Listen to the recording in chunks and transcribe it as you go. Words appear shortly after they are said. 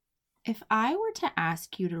If I were to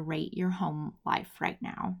ask you to rate your home life right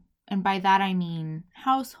now, and by that I mean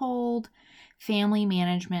household, family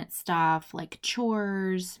management stuff like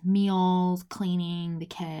chores, meals, cleaning, the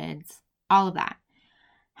kids, all of that,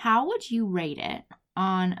 how would you rate it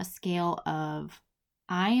on a scale of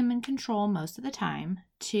I am in control most of the time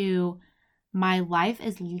to my life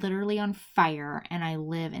is literally on fire and I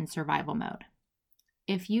live in survival mode?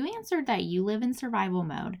 If you answered that you live in survival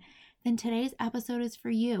mode, then today's episode is for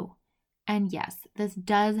you. And yes, this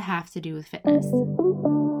does have to do with fitness.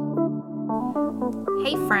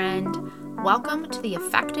 Hey friend, welcome to the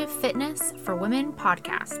Effective Fitness for Women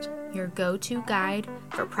podcast, your go-to guide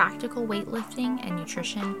for practical weightlifting and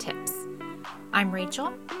nutrition tips. I'm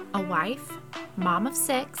Rachel, a wife, mom of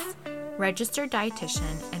 6, registered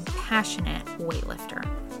dietitian, and passionate weightlifter.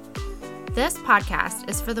 This podcast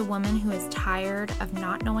is for the woman who is tired of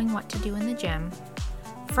not knowing what to do in the gym,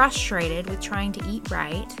 frustrated with trying to eat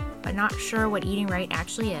right, but not sure what eating right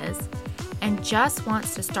actually is, and just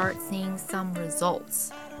wants to start seeing some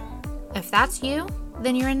results. If that's you,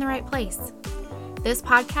 then you're in the right place. This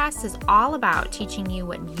podcast is all about teaching you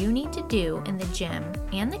what you need to do in the gym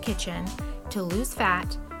and the kitchen to lose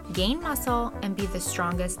fat, gain muscle, and be the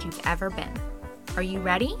strongest you've ever been. Are you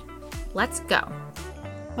ready? Let's go.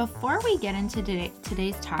 Before we get into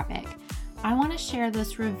today's topic, I want to share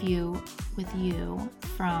this review with you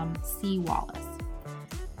from C. Wallace.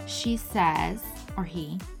 She says, or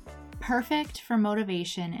he, perfect for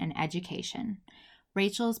motivation and education.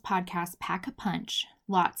 Rachel's podcasts pack a punch,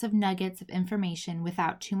 lots of nuggets of information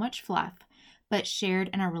without too much fluff, but shared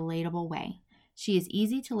in a relatable way. She is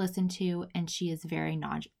easy to listen to, and she is very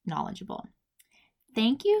knowledgeable.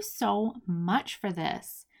 Thank you so much for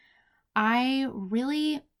this. I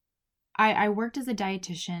worked as a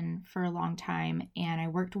dietitian for a long time, and I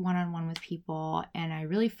worked one-on-one with people, and I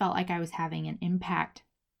really felt like I was having an impact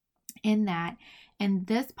in that. And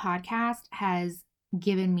this podcast has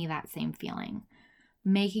given me that same feeling,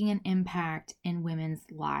 making an impact in women's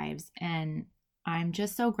lives. And I'm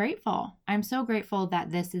just so grateful. I'm so grateful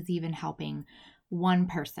that this is even helping one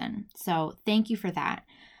person. So thank you for that.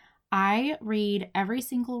 I read every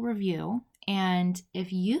single review. And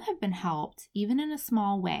if you have been helped, even in a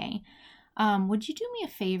small way, would you do me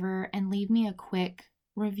a favor and leave me a quick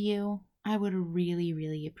review? I would really,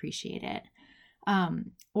 really appreciate it.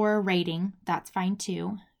 Or a rating, that's fine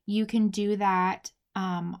too. You can do that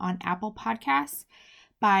on Apple Podcasts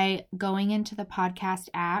by going into the podcast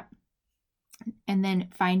app and then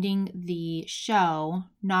finding the show,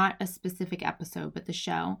 not a specific episode, but the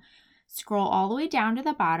show. Scroll all the way down to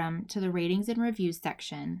the bottom to the ratings and reviews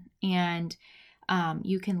section, and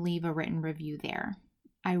you can leave a written review there.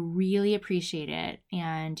 I really appreciate it,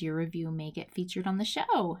 and your review may get featured on the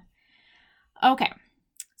show. Okay,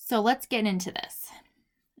 so let's get into this.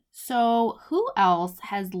 So who else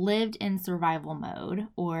has lived in survival mode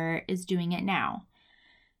or is doing it now?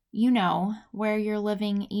 You know, where you're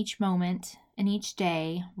living each moment and each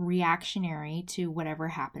day reactionary to whatever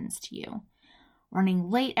happens to you.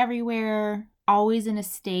 Running late everywhere, always in a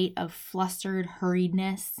state of flustered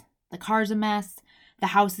hurriedness. The car's a mess, the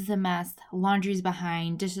house is a mess, laundry's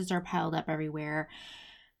behind, dishes are piled up everywhere,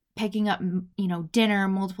 picking up, dinner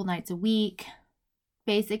multiple nights a week.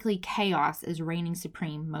 Basically, chaos is reigning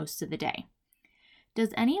supreme most of the day. Does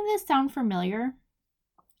any of this sound familiar?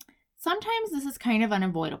 Sometimes this is kind of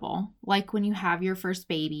unavoidable, like when you have your first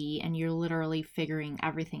baby and you're literally figuring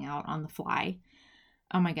everything out on the fly.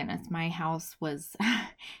 Oh my goodness, my house was,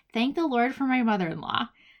 thank the Lord for my mother-in-law.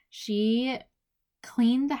 She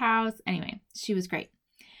cleaned the house. Anyway, she was great.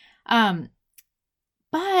 But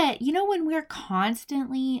when we're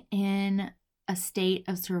constantly in a state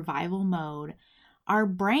of survival mode, our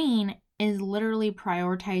brain is literally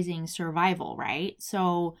prioritizing survival, right?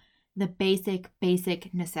 So the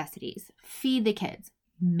basic necessities, feed the kids,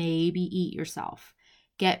 maybe eat yourself,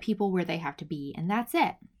 get people where they have to be, and that's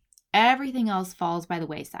it. Everything else falls by the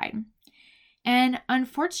wayside. And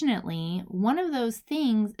unfortunately, one of those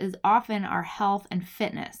things is often our health and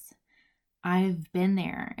fitness. I've been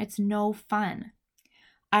there. It's no fun.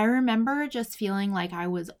 I remember just feeling like I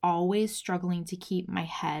was always struggling to keep my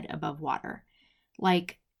head above water.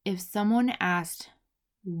 Like if someone asked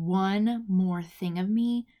one more thing of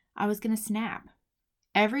me, I was going to snap.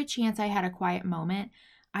 Every chance I had a quiet moment,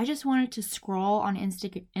 I just wanted to scroll on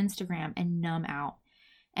Instagram and numb out.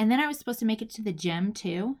 And then I was supposed to make it to the gym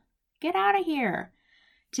too. Get out of here.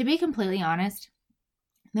 To be completely honest,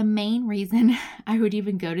 the main reason I would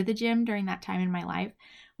even go to the gym during that time in my life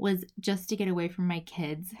was just to get away from my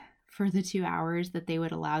kids for the 2 hours that they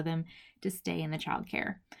would allow them to stay in the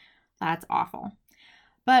childcare. That's awful.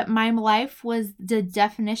 But my life was the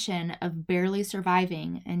definition of barely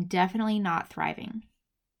surviving and definitely not thriving.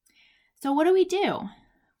 So what do we do?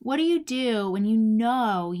 What do you do when you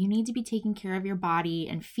know you need to be taking care of your body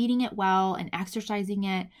and feeding it well and exercising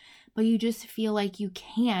it, but you just feel like you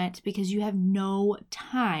can't because you have no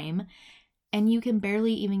time and you can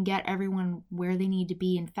barely even get everyone where they need to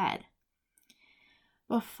be and fed?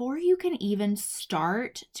 Before you can even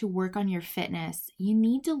start to work on your fitness, you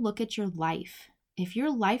need to look at your life. If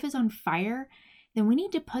your life is on fire, then we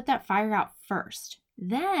need to put that fire out first.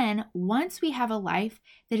 Then, once we have a life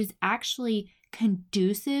that is actually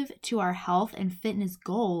conducive to our health and fitness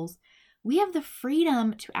goals, we have the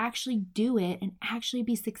freedom to actually do it and actually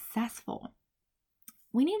be successful.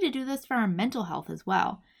 We need to do this for our mental health as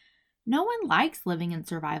well. No one likes living in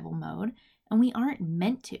survival mode, and we aren't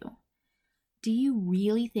meant to. Do you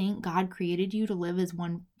really think God created you to live as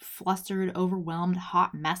one flustered, overwhelmed,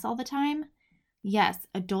 hot mess all the time? Yes,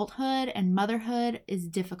 adulthood and motherhood is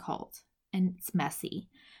difficult and it's messy,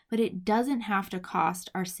 but it doesn't have to cost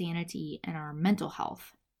our sanity and our mental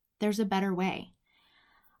health. There's a better way.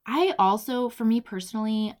 I also, for me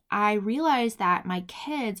personally, I realize that my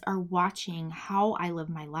kids are watching how I live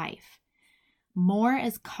my life. More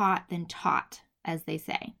is caught than taught, as they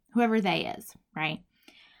say, whoever they is, right?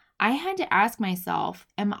 I had to ask myself,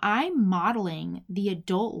 am I modeling the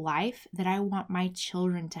adult life that I want my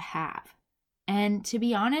children to have? And to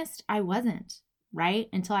be honest, I wasn't, right?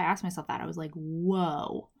 Until I asked myself that, I was like,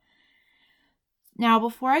 whoa. Now,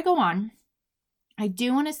 before I go on, I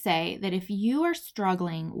do want to say that if you are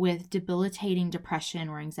struggling with debilitating depression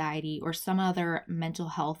or anxiety or some other mental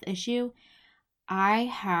health issue, I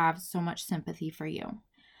have so much sympathy for you.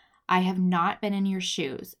 I have not been in your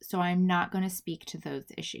shoes, so I'm not going to speak to those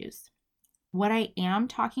issues. What I am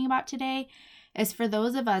talking about today is for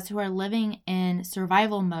those of us who are living in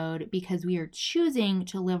survival mode because we are choosing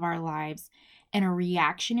to live our lives in a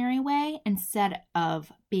reactionary way instead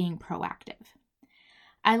of being proactive.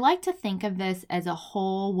 I like to think of this as a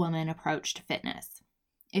whole woman approach to fitness.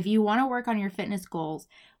 If you want to work on your fitness goals,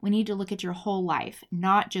 we need to look at your whole life,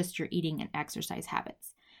 not just your eating and exercise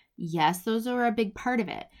habits. Yes, those are a big part of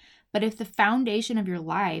it. But if the foundation of your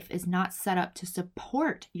life is not set up to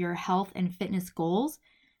support your health and fitness goals,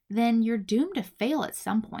 then you're doomed to fail at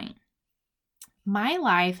some point. My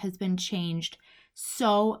life has been changed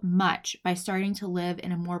so much by starting to live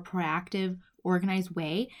in a more proactive, organized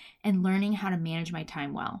way and learning how to manage my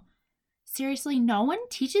time well. Seriously, no one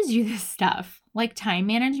teaches you this stuff, like time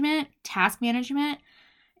management, task management.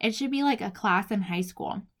 It should be like a class in high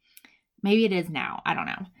school. Maybe it is now. I don't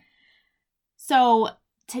know. So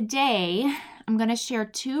today, I'm going to share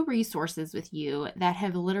 2 resources with you that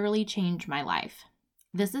have literally changed my life.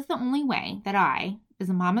 This is the only way that I, as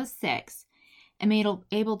a mom of 6, am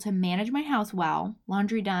able to manage my house well,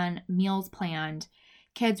 laundry done, meals planned,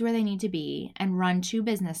 kids where they need to be, and run 2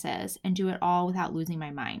 businesses and do it all without losing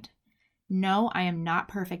my mind. No, I am not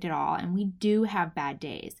perfect at all, and we do have bad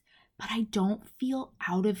days, but I don't feel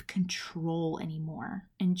out of control anymore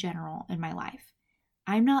in general in my life.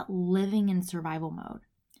 I'm not living in survival mode.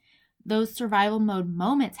 Those survival mode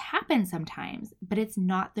moments happen sometimes, but it's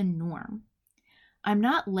not the norm. I'm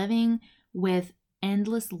not living with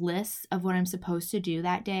endless lists of what I'm supposed to do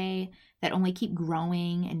that day that only keep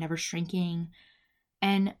growing and never shrinking.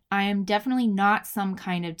 And I am definitely not some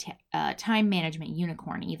kind of time management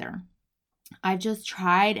unicorn either. I've just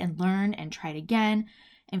tried and learned and tried again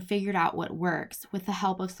and figured out what works with the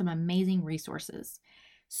help of some amazing resources.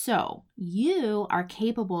 So you are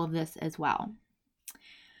capable of this as well.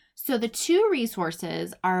 So the 2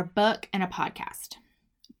 resources are a book and a podcast.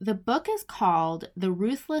 The book is called The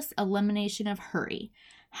Ruthless Elimination of Hurry: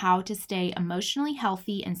 How to Stay Emotionally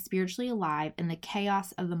Healthy and Spiritually Alive in the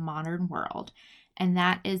Chaos of the Modern World, and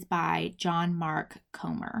that is by John Mark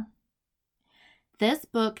Comer. This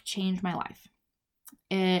book changed my life.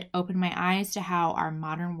 It opened my eyes to how our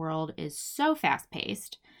modern world is so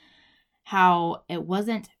fast-paced, how it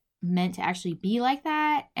wasn't meant to actually be like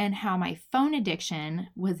that, and how my phone addiction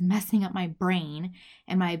was messing up my brain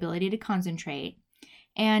and my ability to concentrate.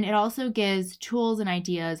 And it also gives tools and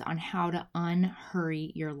ideas on how to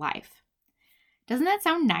unhurry your life. Doesn't that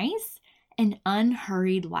sound nice? An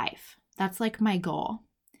unhurried life. That's like my goal.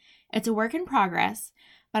 It's a work in progress,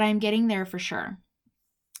 but I'm getting there for sure.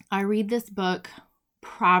 I read this book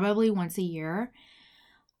probably once a year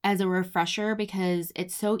as a refresher because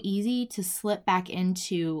it's so easy to slip back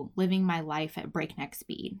into living my life at breakneck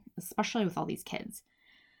speed, especially with all these kids.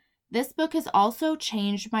 This book has also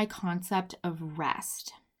changed my concept of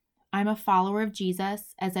rest. I'm a follower of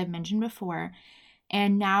Jesus, as I've mentioned before,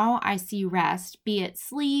 And now I see rest, be it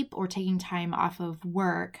sleep or taking time off of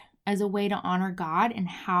work, as a way to honor God and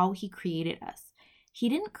how He created us. He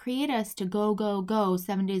didn't create us to go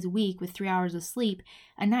 7 days a week with 3 hours of sleep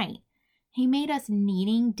a night. He made us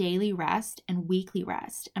needing daily rest and weekly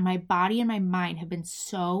rest. And my body and my mind have been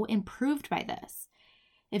so improved by this.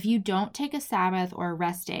 If you don't take a Sabbath or a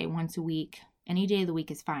rest day once a week, any day of the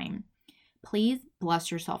week is fine. Please bless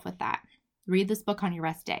yourself with that. Read this book on your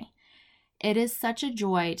rest day. It is such a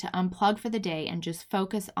joy to unplug for the day and just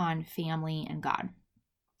focus on family and God.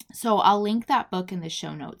 So I'll link that book in the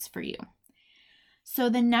show notes for you. So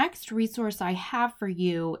the next resource I have for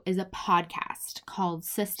you is a podcast called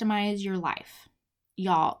Systemize Your Life.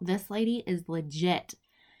 Y'all, this lady is legit.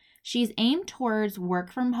 She's aimed towards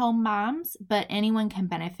work from home moms, but anyone can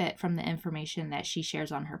benefit from the information that she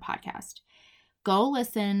shares on her podcast. Go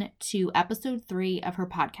listen to episode 3 of her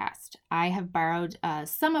podcast. I have borrowed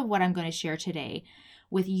some of what I'm going to share today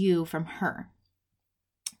with you from her.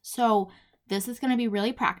 So this is going to be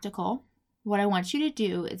really practical. What I want you to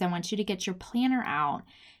do is I want you to get your planner out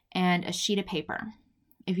and a sheet of paper.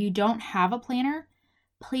 If you don't have a planner,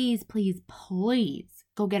 please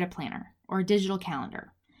go get a planner or a digital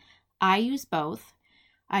calendar. I use both.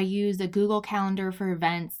 I use a Google Calendar for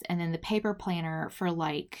events and then the paper planner for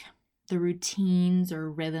like the routines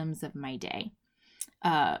or rhythms of my day,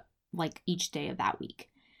 like each day of that week.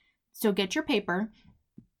 So get your paper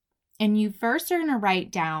and you first are going to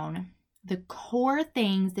write down the core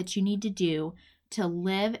things that you need to do to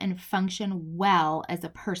live and function well as a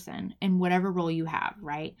person in whatever role you have,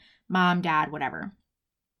 right? Mom, dad, whatever.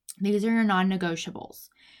 These are your non-negotiables.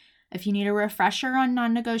 If you need a refresher on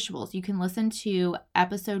non-negotiables, you can listen to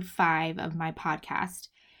episode 5 of my podcast,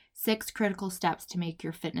 6 Critical Steps to Make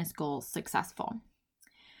Your Fitness Goals Successful.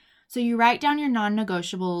 So you write down your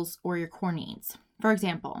non-negotiables or your core needs. For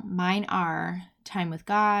example, mine are time with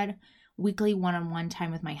God, weekly one-on-one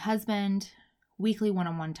time with my husband, weekly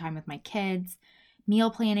one-on-one time with my kids,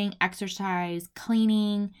 meal planning, exercise,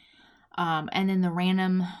 cleaning, and then the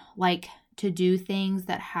random like to-do things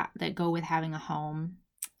that go with having a home,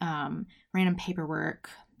 random paperwork,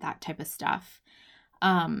 that type of stuff.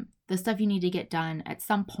 The stuff you need to get done at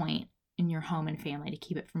some point in your home and family to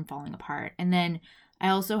keep it from falling apart. And then I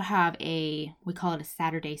also have we call it a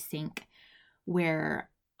Saturday sync, where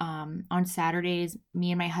on Saturdays,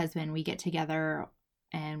 me and my husband, we get together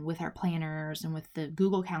and with our planners and with the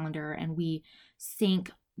Google Calendar, and we sync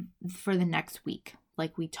for the next week.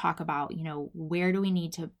 Like we talk about, where do we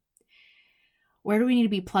need to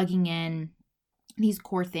be plugging in these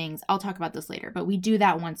core things. I'll talk about this later, but we do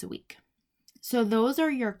that once a week. So those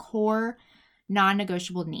are your core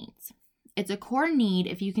non-negotiable needs. It's a core need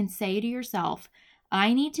if you can say to yourself,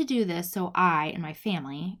 I need to do this so I and my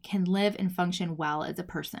family can live and function well as a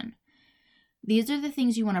person. These are the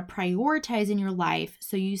things you want to prioritize in your life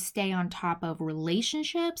so you stay on top of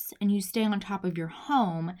relationships and you stay on top of your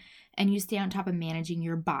home and you stay on top of managing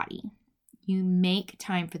your body. You make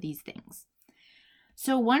time for these things.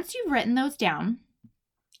 So once you've written those down,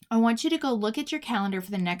 I want you to go look at your calendar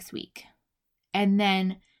for the next week. And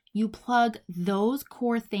then you plug those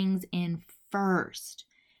core things in first.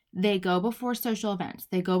 They go before social events.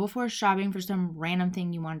 They go before shopping for some random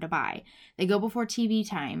thing you wanted to buy. They go before TV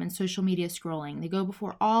time and social media scrolling. They go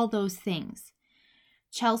before all those things.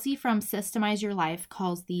 Chelsea from Systemize Your Life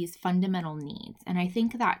calls these fundamental needs. And I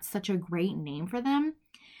think that's such a great name for them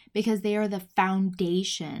because they are the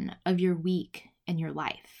foundation of your week and your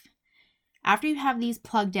life. After you have these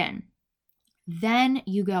plugged in, then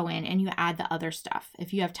you go in and you add the other stuff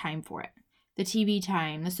if you have time for it. The TV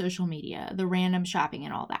time, the social media, the random shopping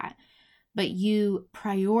and all that. But you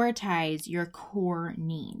prioritize your core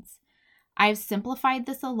needs. I've simplified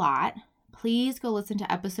this a lot. Please go listen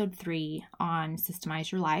to episode 3 on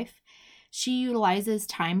Systemize Your Life. She utilizes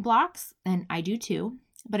time blocks, and I do too,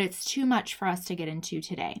 but it's too much for us to get into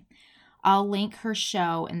today. I'll link her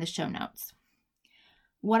show in the show notes.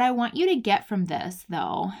 What I want you to get from this,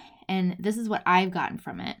 though, and this is what I've gotten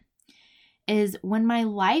from it, is when my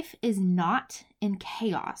life is not in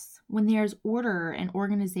chaos, when there's order and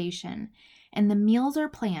organization, and the meals are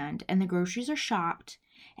planned and the groceries are shopped,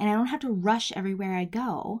 and I don't have to rush everywhere I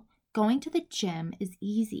go, going to the gym is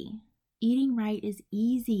easy. Eating right is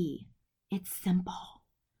easy. It's simple.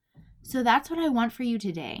 So that's what I want for you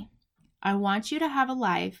today. I want you to have a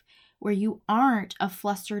life where you aren't a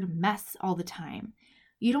flustered mess all the time.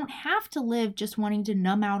 You don't have to live just wanting to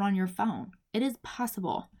numb out on your phone. It is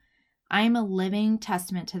possible. I am a living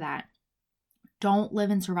testament to that. Don't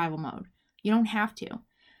live in survival mode. You don't have to.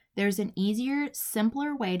 There's an easier,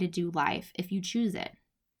 simpler way to do life if you choose it.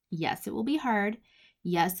 Yes, it will be hard.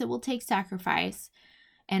 Yes, it will take sacrifice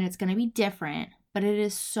and it's going to be different, but it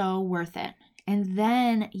is so worth it. And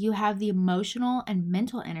then you have the emotional and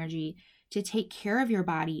mental energy to take care of your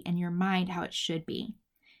body and your mind how it should be.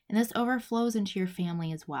 And this overflows into your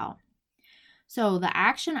family as well. So the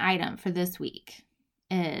action item for this week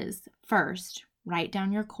is, first, write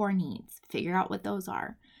down your core needs, figure out what those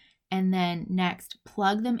are. And then next,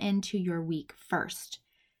 plug them into your week first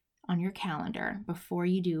on your calendar before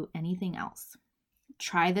you do anything else.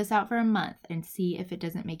 Try this out for a month and see if it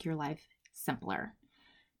doesn't make your life simpler.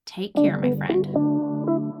 Take care, my friend.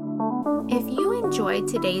 If you enjoyed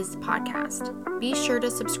today's podcast, be sure to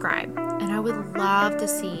subscribe, and I would love to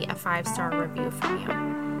see a 5-star review from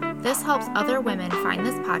you. This helps other women find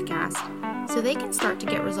this podcast so they can start to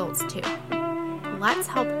get results too. Let's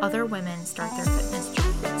help other women start their fitness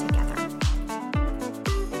journey together.